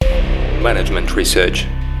Management Research.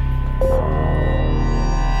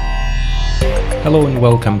 Hello and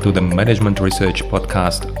welcome to the Management Research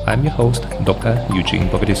podcast. I'm your host, Dr. Eugene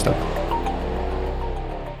Povedistok.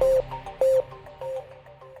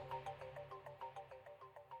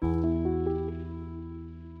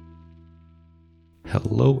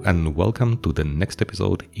 Hello and welcome to the next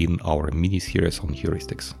episode in our mini-series on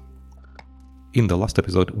heuristics. In the last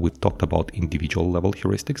episode, we talked about individual level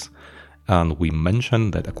heuristics, and we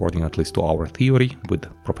mentioned that according at least to our theory with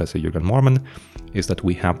Professor Jürgen Morman, is that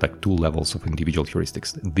we have like two levels of individual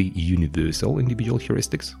heuristics. The universal individual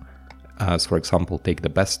heuristics, as for example, take the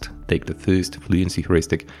best, take the first fluency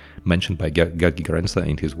heuristic mentioned by Gerd Gigerenzer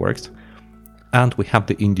in his works. And we have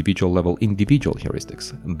the individual level individual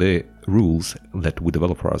heuristics, the rules that we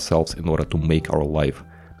develop for ourselves in order to make our life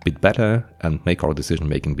a bit better and make our decision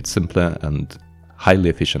making a bit simpler and highly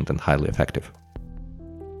efficient and highly effective.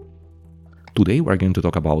 Today we're going to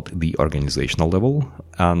talk about the organizational level,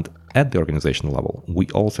 and at the organizational level we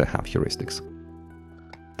also have heuristics.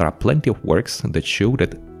 There are plenty of works that show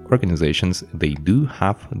that organizations, they do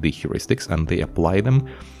have the heuristics and they apply them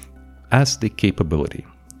as the capability.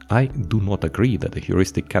 I do not agree that a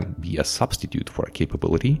heuristic can be a substitute for a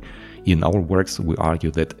capability. In our works, we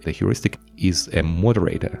argue that the heuristic is a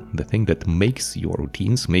moderator, the thing that makes your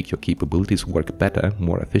routines, make your capabilities work better,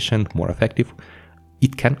 more efficient, more effective.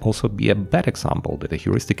 It can also be a bad example that a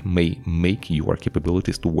heuristic may make your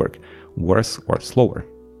capabilities to work worse or slower.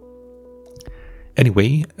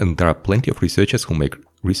 Anyway, and there are plenty of researchers who make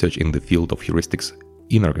research in the field of heuristics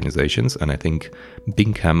in organizations, and I think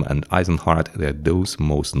Bingham and Eisenhardt, they're those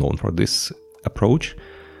most known for this approach.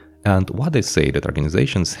 And what they say that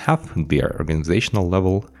organizations have their organizational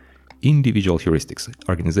level individual heuristics.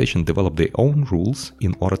 Organizations develop their own rules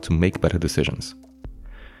in order to make better decisions.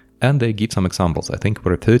 And they give some examples. I think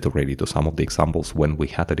we referred already to some of the examples when we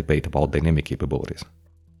had a debate about dynamic capabilities.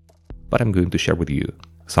 But I'm going to share with you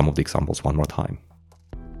some of the examples one more time.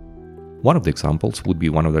 One of the examples would be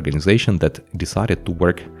one of the organizations that decided to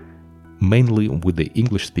work mainly with the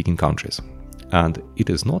English-speaking countries. And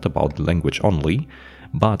it is not about the language only,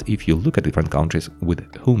 but if you look at different countries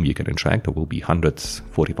with whom you can interact, there will be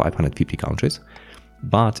 145, 150 countries.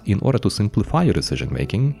 But in order to simplify your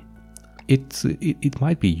decision-making, it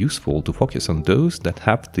might be useful to focus on those that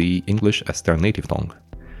have the English as their native tongue.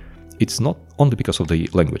 It's not only because of the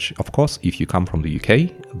language. Of course, if you come from the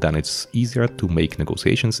UK, then it's easier to make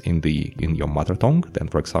negotiations in your mother tongue than,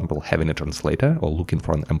 for example, having a translator or looking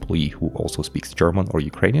for an employee who also speaks German or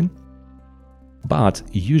Ukrainian. But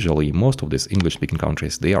usually, most of these English-speaking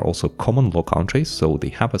countries, they are also common law countries, so they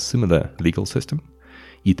have a similar legal system.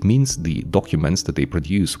 It means the documents that they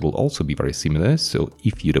produce will also be very similar, so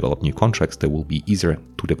if you develop new contracts, they will be easier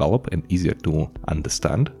to develop and easier to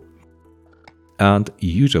understand. And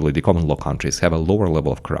usually the common law countries have a lower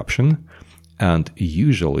level of corruption, and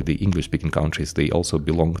usually the English-speaking countries, they also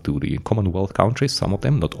belong to the Commonwealth countries, some of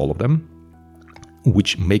them, not all of them,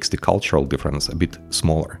 which makes the cultural difference a bit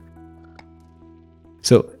smaller.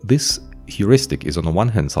 So this heuristic is on the one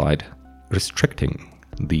hand side restricting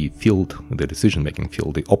the field, the decision-making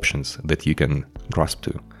field, the options that you can grasp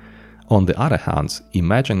to. On the other hand,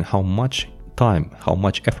 imagine how much time, how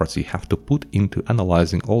much efforts you have to put into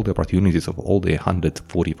analyzing all the opportunities of all the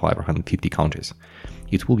 145 or 150 countries.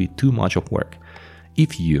 It will be too much of work.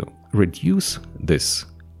 If you reduce this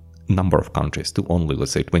number of countries to only,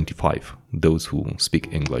 let's say, 25, those who speak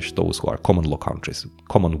English, those who are common law countries,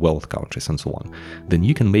 Commonwealth countries, and so on, then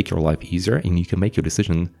you can make your life easier and you can make your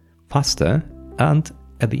decision faster, and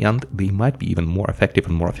at the end, they might be even more effective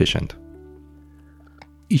and more efficient.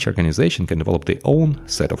 Each organization can develop their own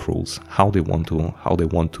set of rules, how they want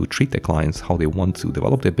to treat their clients, how they want to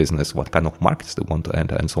develop their business, what kind of markets they want to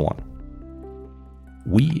enter, and so on.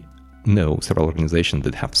 We know several organizations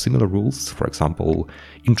that have similar rules. For example,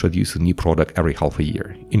 introduce a new product every half a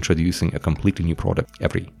year, introducing a completely new product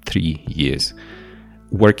every 3 years,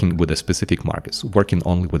 working with the specific markets, working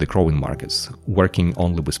only with the growing markets, working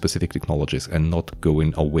only with specific technologies and not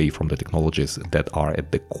going away from the technologies that are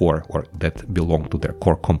at the core or that belong to their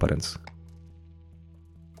core competence.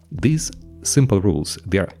 These simple rules,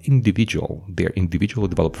 they are individually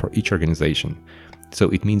developed for each organization. So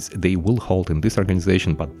it means they will hold in this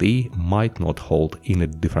organization, but they might not hold in a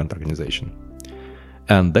different organization.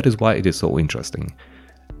 And that is why it is so interesting.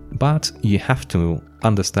 But you have to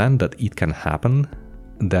understand that it can happen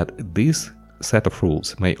that this set of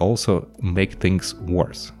rules may also make things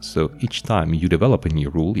worse. So each time you develop a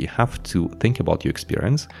new rule, you have to think about your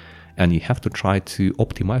experience and you have to try to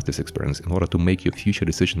optimize this experience in order to make your future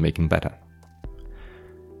decision making better.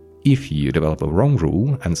 If you develop a wrong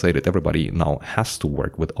rule and say that everybody now has to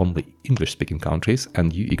work with only English-speaking countries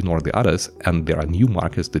and you ignore the others, and there are new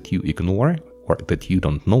markets that you ignore or that you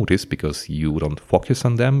don't notice because you don't focus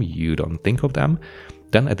on them, you don't think of them,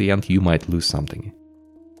 then at the end you might lose something.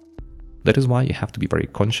 That is why you have to be very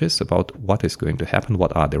conscious about what is going to happen,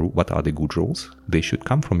 what are the good rules. They should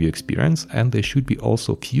come from your experience and they should be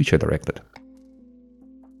also future directed.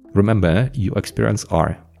 Remember, your experience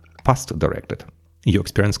are past directed. Your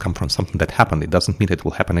experience comes from something that happened. It doesn't mean it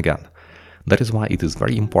will happen again. That is why it is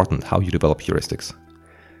very important how you develop heuristics.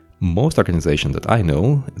 Most organizations that I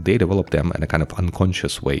know, they develop them in a kind of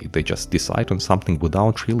unconscious way. They just decide on something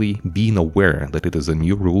without really being aware that it is a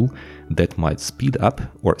new rule that might speed up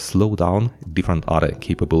or slow down different other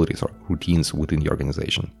capabilities or routines within the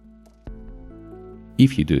organization.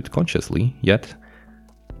 If you do it consciously, yet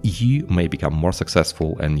you may become more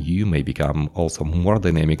successful and you may become also more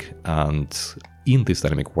dynamic. And in this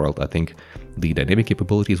dynamic world, I think the dynamic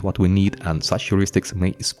capability is what we need, and such heuristics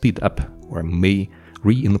may speed up or may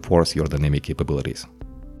reinforce your dynamic capabilities.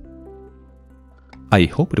 I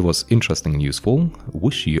hope it was interesting and useful.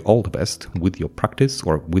 Wish you all the best with your practice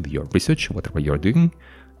or with your research, whatever you're doing,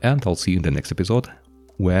 and I'll see you in the next episode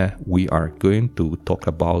where we are going to talk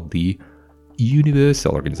about the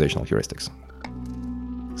universal organizational heuristics.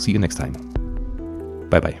 See you next time.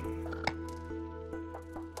 Bye bye.